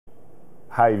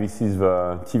Hi, this is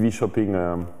the TV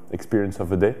shopping experience of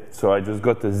the day. So I just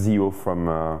got a Zeo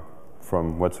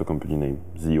from what's the company name?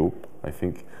 Zeo, I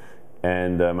think.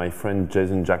 And my friend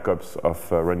Jason Jacobs of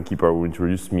Runkeeper will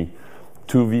introduce me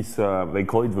to this, they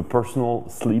call it the Personal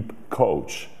Sleep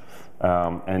Coach.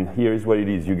 And here is what it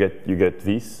is. You get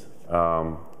this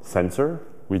sensor,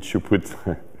 which you put,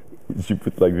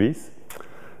 like this.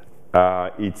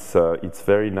 It's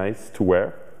very nice to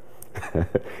wear.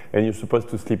 And you're supposed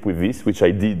to sleep with this, which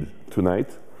I did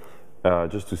tonight,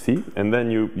 just to see. And then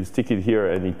you stick it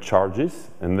here and it charges.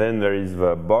 And then there is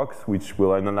the box which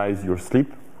will analyze your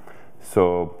sleep.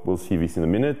 So we'll see this in a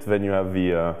minute. Then you have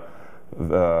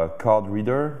the card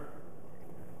reader.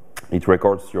 It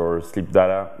records your sleep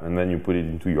data and then you put it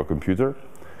into your computer.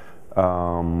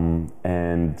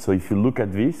 And so if you look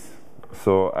at this,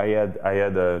 so I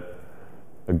had a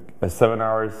 7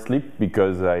 hours sleep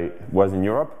because I was in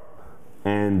Europe.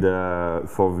 And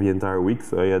for the entire week,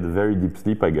 so I had a very deep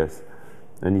sleep, I guess.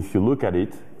 And if you look at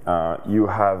it, you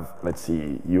have, let's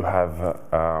see, you have,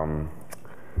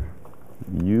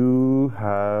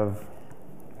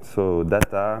 so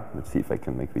data, let's see if I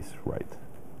can make this right.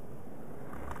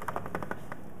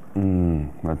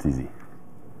 Not easy.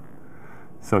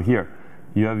 So here,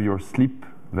 you have your sleep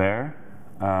there,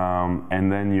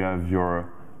 and then you have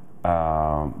your,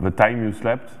 the time you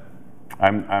slept.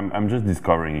 I'm just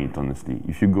discovering it, honestly.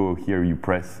 If you go here, you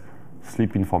press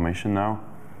sleep information now,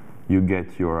 you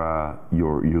get your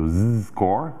Z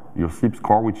score, your sleep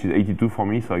score, which is 82 for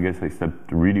me, so I guess I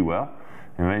slept really well.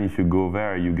 And then if you go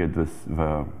there, you get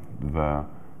the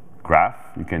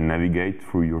graph. You can navigate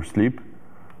through your sleep.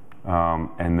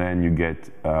 And then you get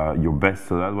your best.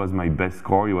 So that was my best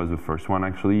score. It was the first one,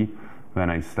 actually. Then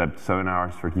I slept 7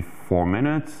 hours, 34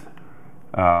 minutes.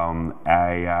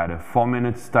 I had a 4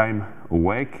 minutes time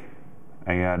awake.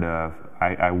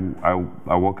 I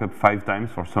woke up 5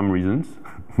 times for some reasons,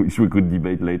 which we could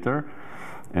debate later.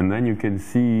 And then you can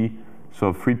see,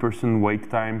 so 3% wake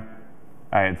time.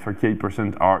 I had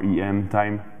 38% REM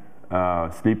time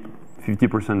sleep,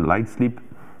 50% light sleep,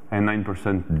 and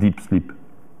 9% deep sleep.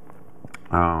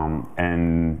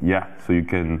 And yeah, so you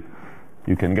can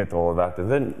get all of that.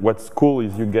 And then what's cool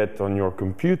is you get on your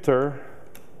computer.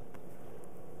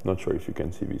 Not sure if you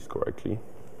can see this correctly.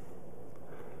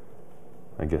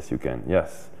 I guess you can,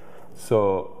 yes.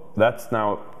 So that's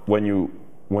now when you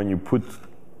put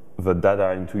the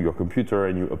data into your computer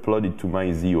and you upload it to my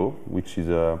Zeo, which is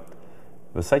the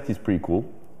site is pretty cool.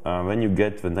 Then you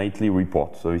get the nightly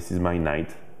report. So this is my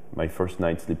first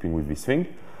night sleeping with this thing,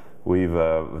 with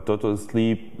the total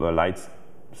sleep, light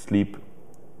sleep,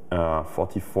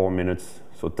 44 minutes.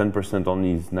 So 10%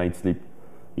 only is night sleep,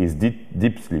 is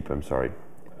deep sleep, I'm sorry.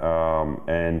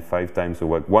 And 5 times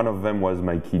awake. One of them was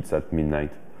my kids at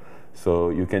midnight.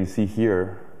 So you can see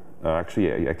here,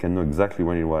 actually I can know exactly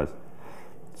when it was.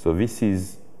 So this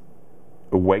is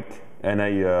awake, and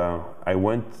I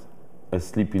went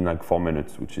asleep in like 4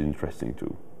 minutes, which is interesting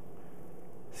too.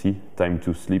 See, time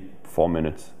to sleep 4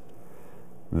 minutes.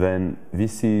 Then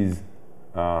this is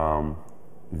the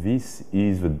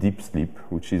deep sleep,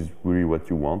 which is really what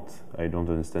you want. I don't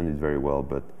understand it very well,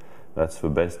 but that's the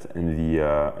best, and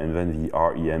then the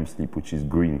REM sleep, which is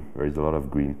green. There is a lot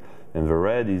of green, and the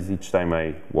red is each time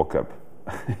I woke up.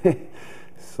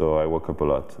 So I woke up a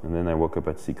lot, and then I woke up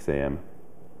at 6 a.m.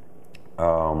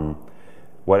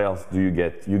 What else do you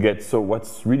get? So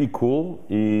what's really cool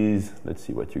is, let's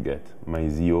see what you get. My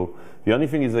Zeo. The only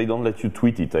thing is they don't let you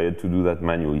tweet it. I had to do that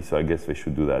manually, so I guess they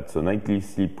should do that. So nightly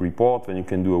sleep report, then you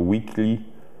can do a weekly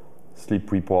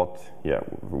sleep report, yeah,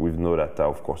 with no data,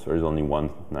 of course. There is only one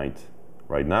night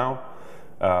right now.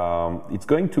 It's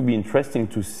going to be interesting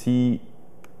to see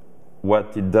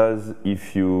what it does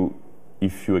if you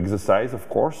exercise, of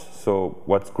course. So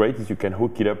what's great is you can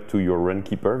hook it up to your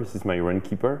Runkeeper. This is my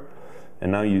Runkeeper.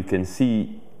 And now you can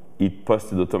see it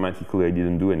posted automatically. I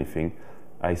didn't do anything.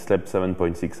 I slept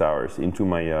 7.6 hours into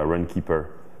my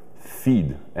Runkeeper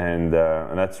feed. And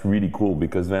that's really cool,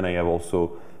 because then I have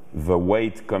also the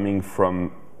weight coming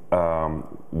from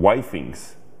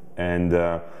Withings, and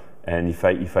if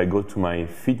I go to my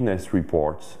fitness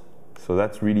reports, so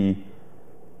that's really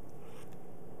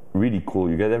cool.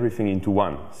 You get everything into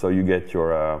one. So you get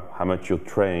your how much you're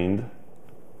trained.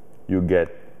 You get,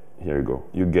 here you go.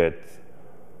 You get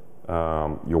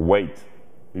your weight,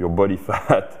 your body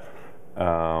fat,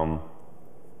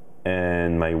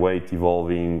 and my weight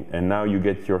evolving, and now you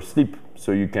get your sleep.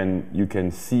 So you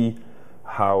can see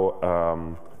how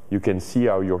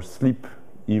your sleep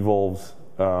evolves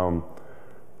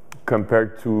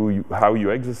compared to how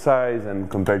you exercise, and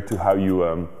compared to how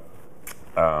you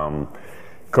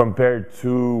compared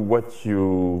to what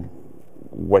you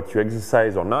what you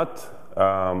exercise or not,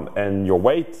 and your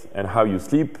weight and how you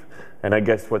sleep. And I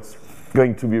guess what's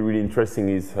going to be really interesting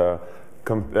is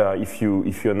if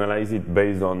you analyze it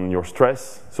based on your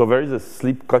stress. So there is a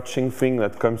sleep coaching thing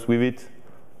that comes with it,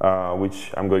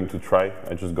 which I'm going to try.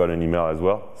 I just got an email as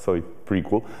well, so it's pretty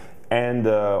cool. And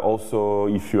also,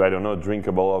 if you, I don't know, drink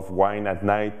a bottle of wine at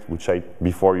night,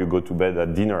 before you go to bed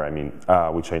at dinner, I mean,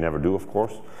 which I never do, of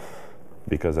course,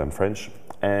 because I'm French,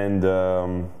 and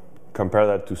compare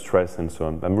that to stress and so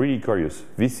on. I'm really curious.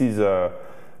 This is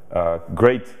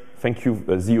great. Thank you,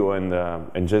 Zeo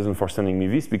and Jason, for sending me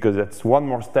this, because that's one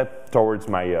more step towards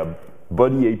my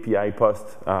body API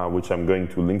post, which I'm going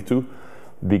to link to,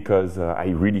 because I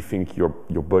really think your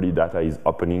body data is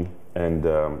opening, and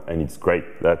it's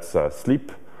great. That's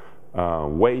sleep,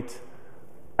 weight,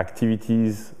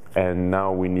 activities, and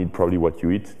now we need probably what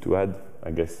you eat to add. I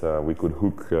guess we could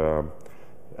hook.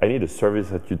 I need a service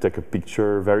that you take a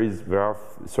picture. There are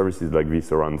services like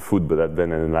this around food, but that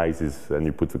then analyzes and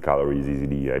you put the calories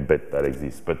easily. I bet that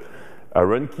exists. But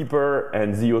Runkeeper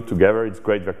and Zeo together, it's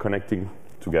great. They're connecting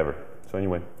together. So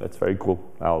anyway, that's very cool.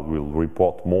 We'll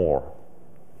report more.